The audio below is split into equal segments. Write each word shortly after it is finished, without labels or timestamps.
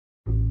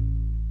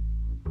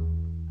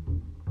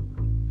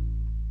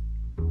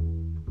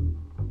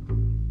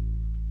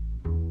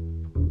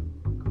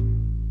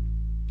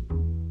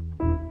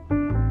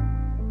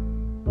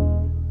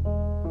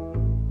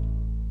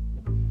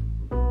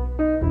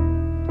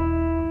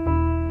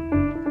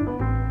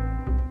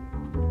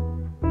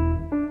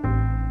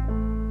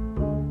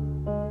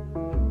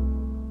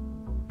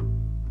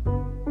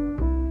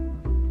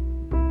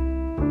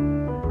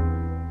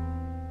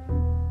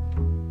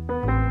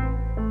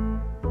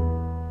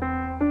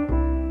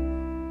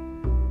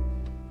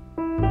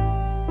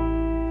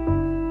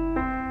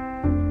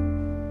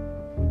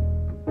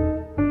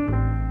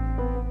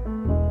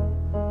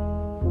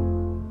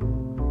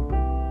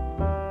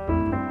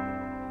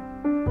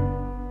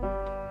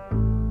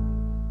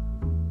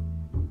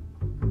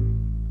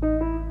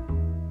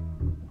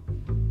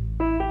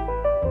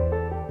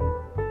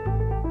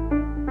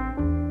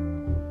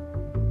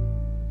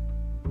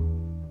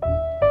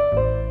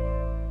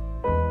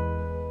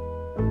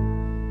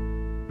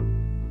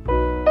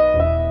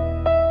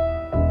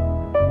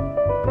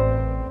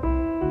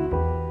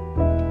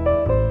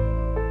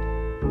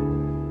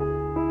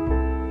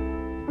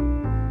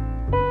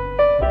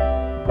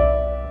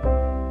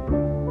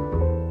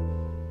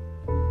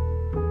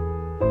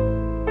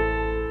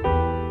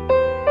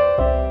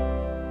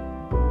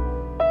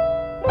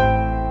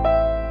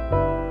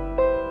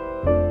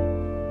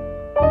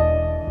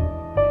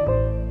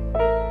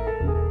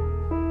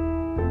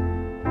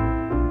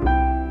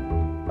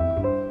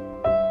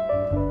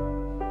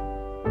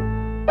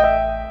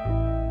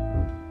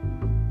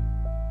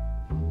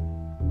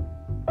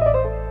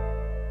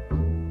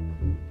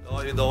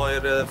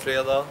är det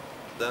fredag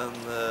den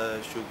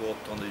 28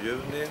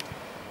 juni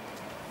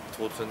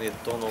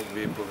 2019 och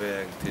vi är på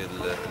väg till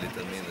en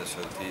liten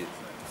minneshögtid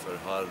för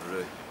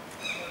Harry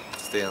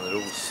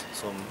Stenros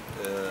som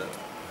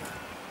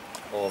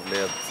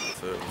avled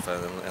för ungefär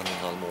en och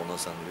en halv månad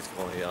sedan. Vi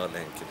ska ha i all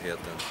enkelhet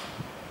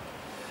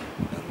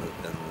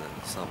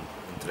en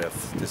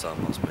träff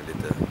tillsammans med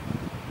lite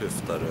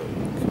lyftare och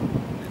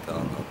lite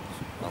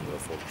andra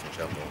folk som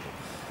känner honom.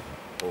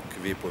 Och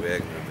vi är på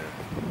väg nu med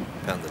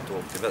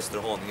pendeltåg till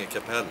Västerhaninge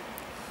kapell.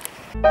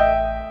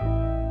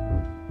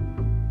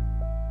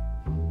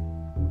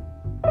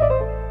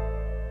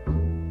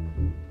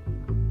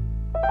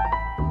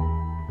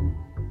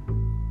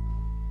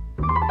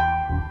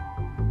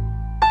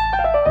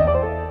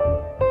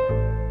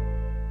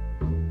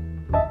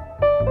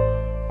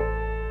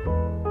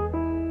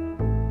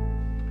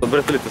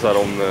 Berätta lite så här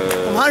om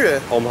Harry?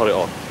 Om Harry,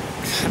 ja.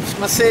 Ska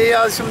man säga,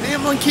 alltså, det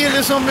var en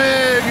kille som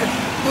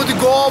både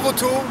gav och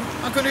tog.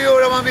 Han kunde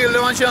göra vad han ville och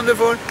vad han kände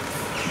för.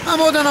 Han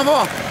var den han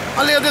var.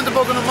 Han levde inte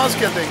bakom någon mask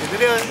helt enkelt.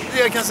 Det är det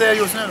jag kan säga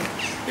just nu.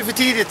 Det är för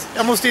tidigt.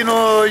 Jag måste in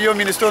och göra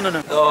minnestunden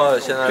nu. Ja,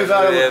 jag känner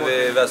att vi är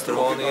vid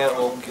Västerhaninge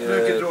och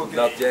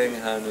glatt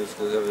gäng här nu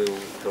ska vi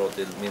dra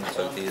till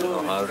minneshögtiden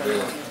och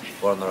Harry.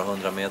 Bara några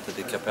 100 meter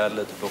till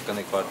kapellet och klockan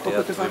är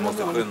 13:15. Vi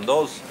måste skynda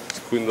oss.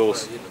 Skynda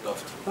oss.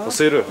 Vad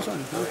säger du?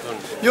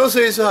 Jag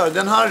säger så här,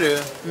 den Harry,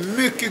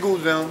 mycket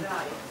god vän,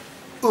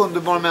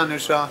 underbar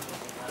människa,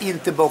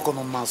 inte bakom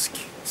någon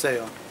mask, säger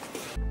jag.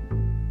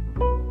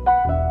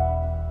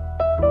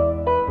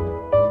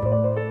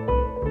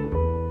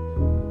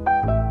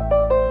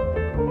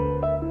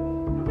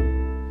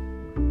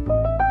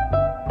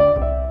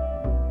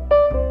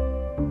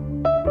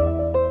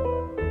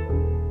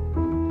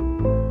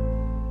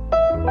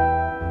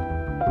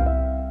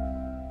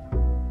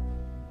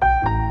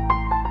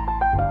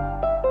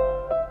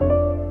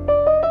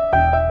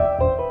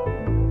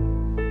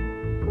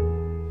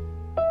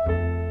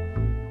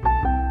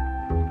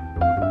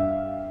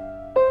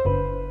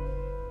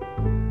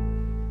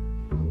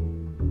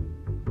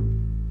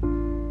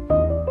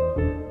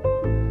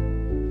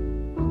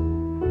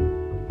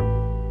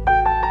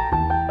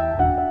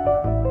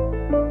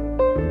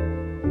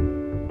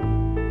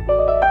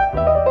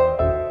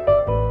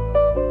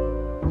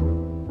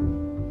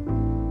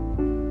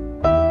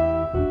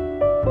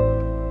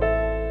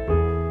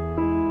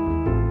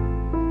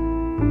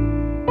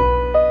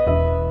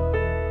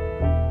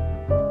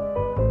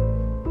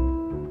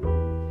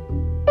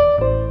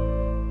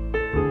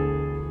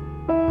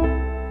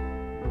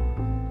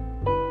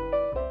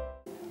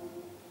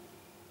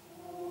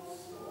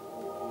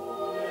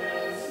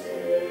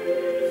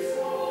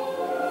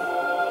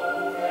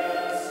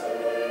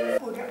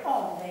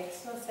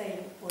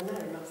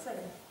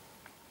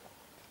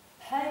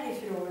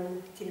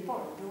 Härifrån till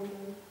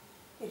barndomen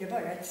är det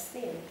bara ett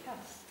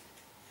stenkast.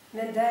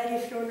 Men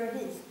därifrån och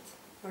hit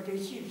var det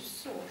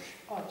ljusårs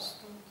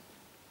avstånd.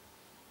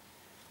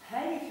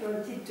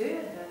 Härifrån till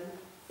döden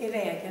är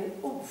vägen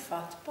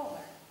ofattbar.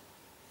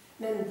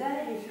 Men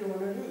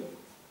därifrån och hit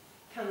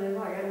kan den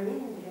vara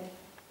mindre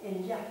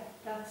än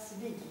hjärtats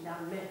vila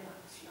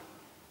mellanslag.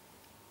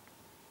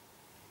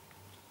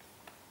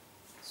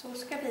 Så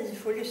ska vi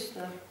få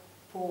lyssna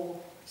på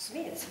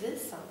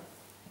Svedsvisan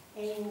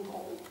en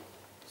gång,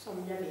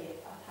 som jag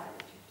vet att här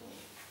tyckte om.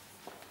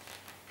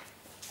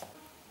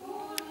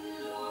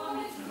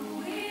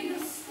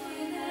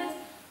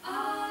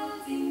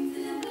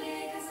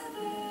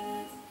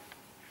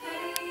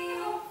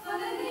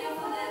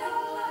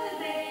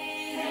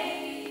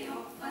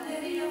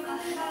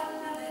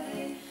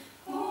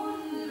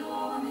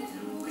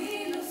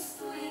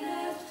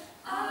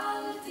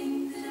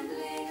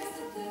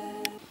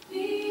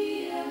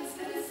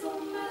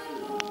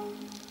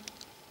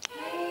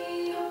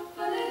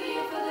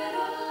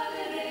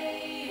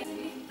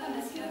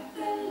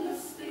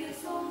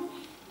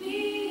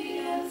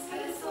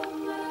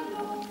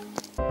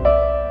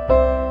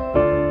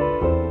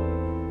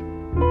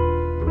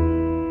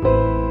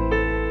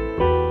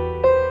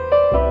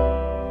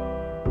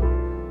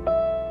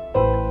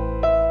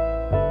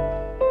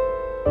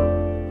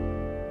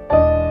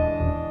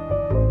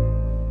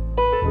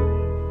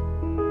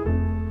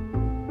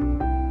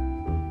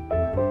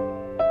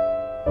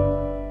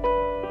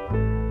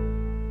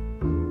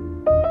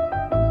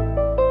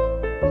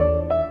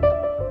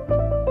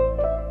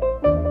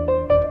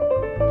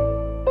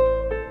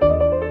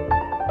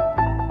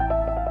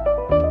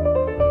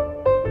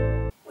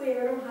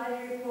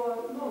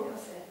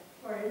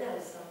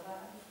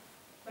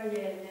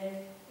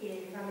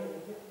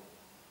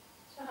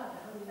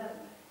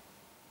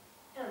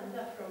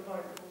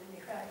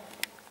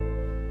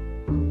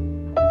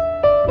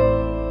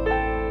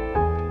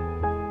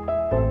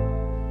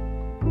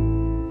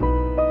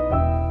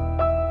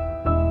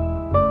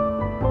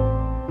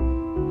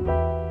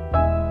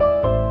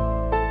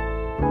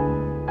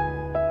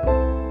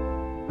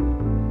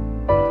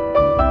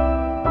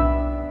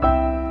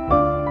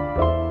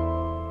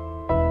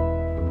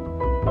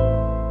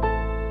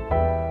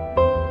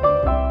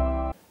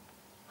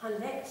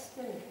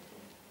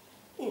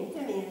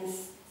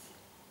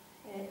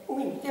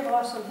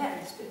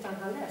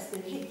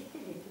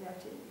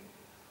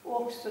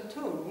 också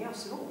tunga,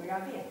 svåra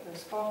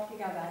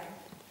vetenskapliga verk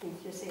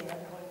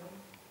intresserade honom.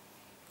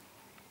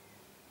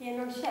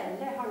 Genom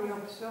Kjelle har ni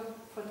också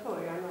fått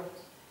höra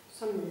något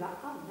som ni var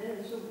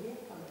alldeles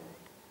ovetande.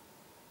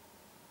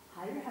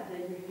 Harry hade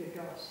en mycket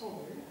bra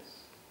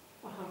sångröst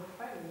och han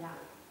sjöng gärna.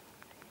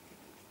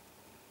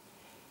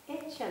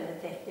 Ett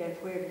kännetecken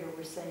på er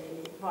bror, säger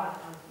ni, var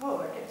att han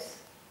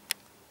hördes.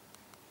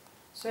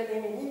 Så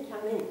länge ni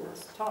kan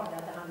minnas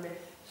talade han med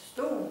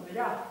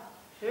stora,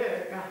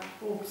 höga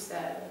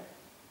bokstäver.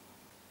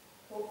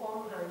 Och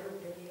om han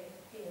gjorde det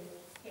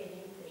är det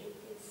inte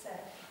riktigt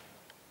säkert.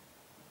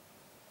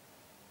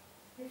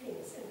 Det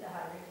finns inte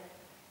här inne.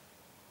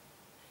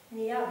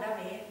 Ni alla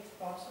vet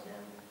vad som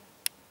hände.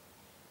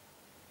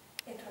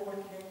 Ett hårt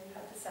liv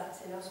hade satt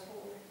sina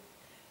spår.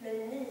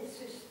 Men ni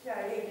systrar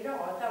är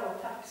glada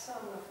och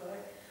tacksamma för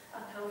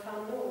att han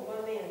fann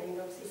någon mening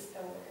de sista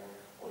åren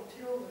och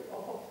tror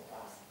och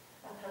hoppas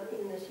att han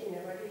innerst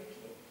inne var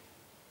lycklig.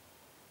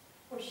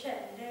 Och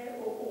Kjelle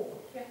och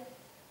Åke,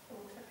 som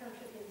också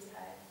kanske finns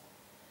här,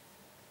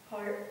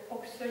 har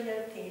också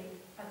hjälpt till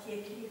att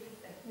ge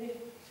Klift ett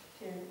nytt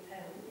fint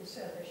hem i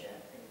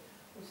Söderköping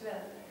hos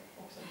vänner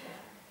och sånt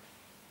där.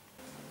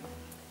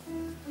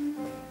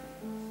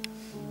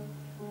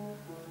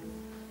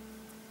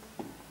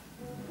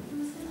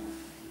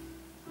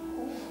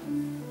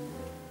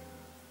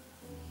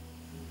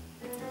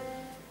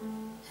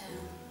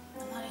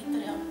 Den här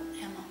hittade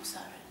jag hemma hos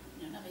Harry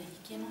nu när vi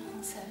gick igenom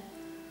hans hem.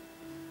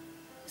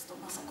 Det stod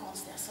massa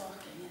konstiga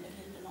saker, ingen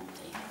begriper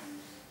någonting.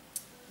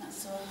 Men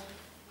så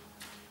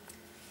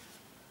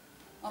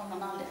av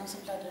någon anledning så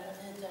bläddrade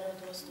jag vidare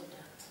och då stod det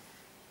att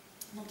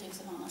någonting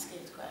som han har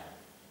skrivit själv.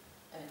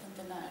 Jag vet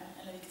inte när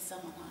eller vilket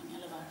sammanhang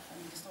eller varför,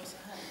 men det står så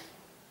här.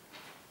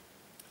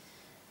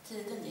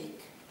 Tiden gick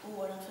och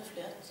åren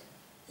förflöt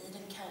i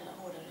den kalla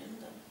hårda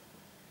rymden.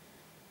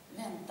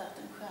 Vänta att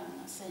en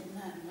stjärna sig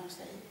närmar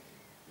sig,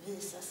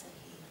 visar sig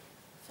hel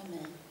för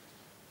mig.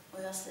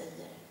 Och jag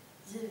säger,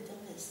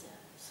 ljuden visar,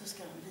 så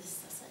ska de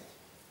visa sig.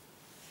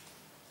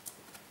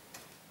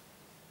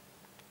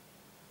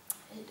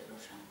 Hej då,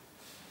 brorsan.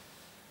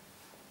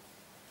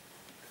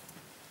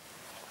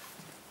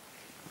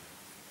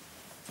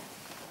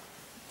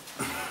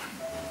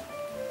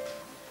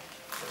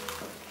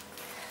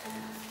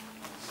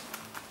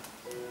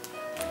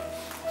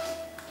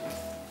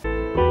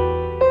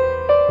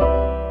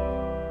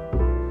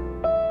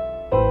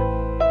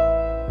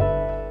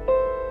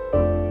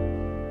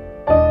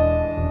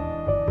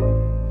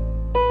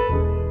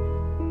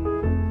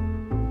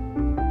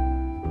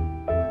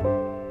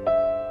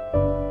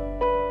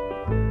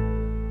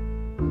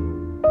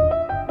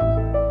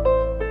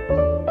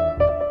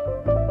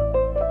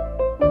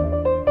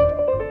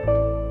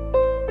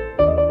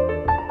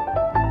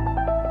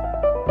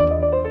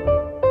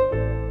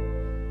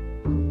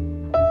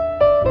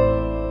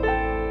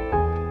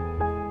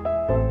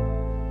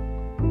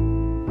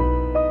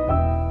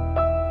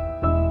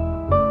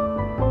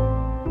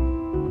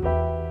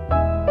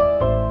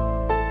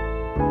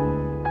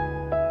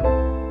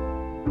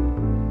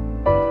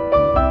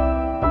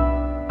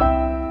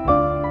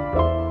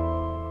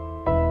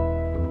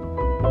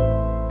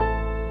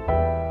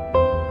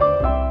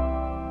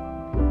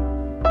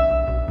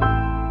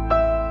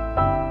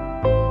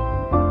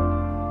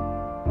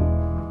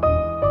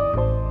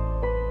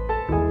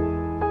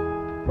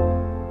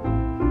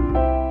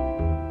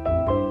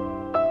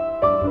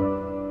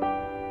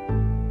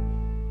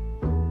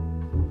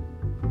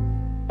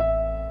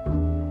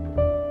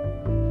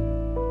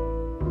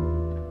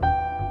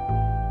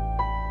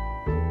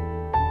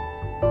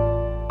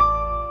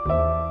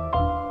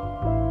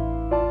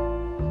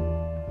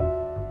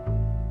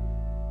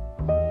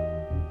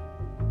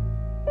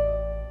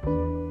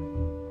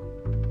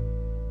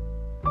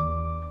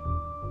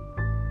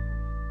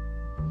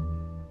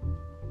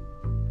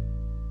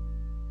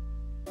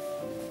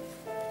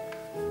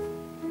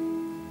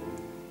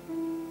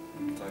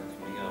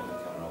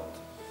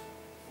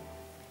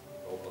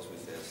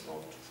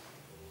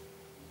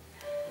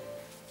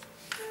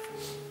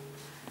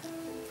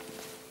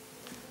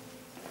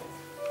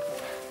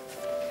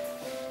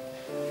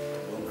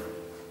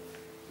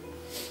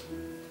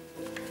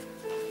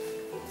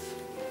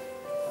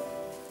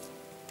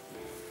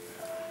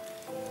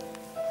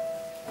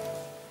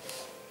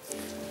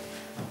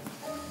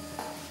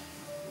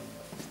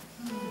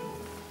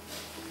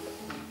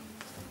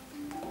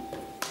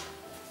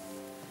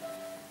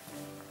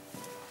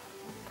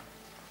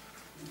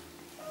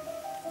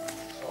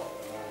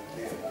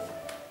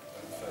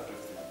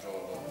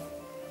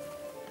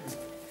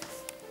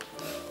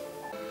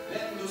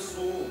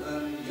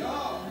 Sover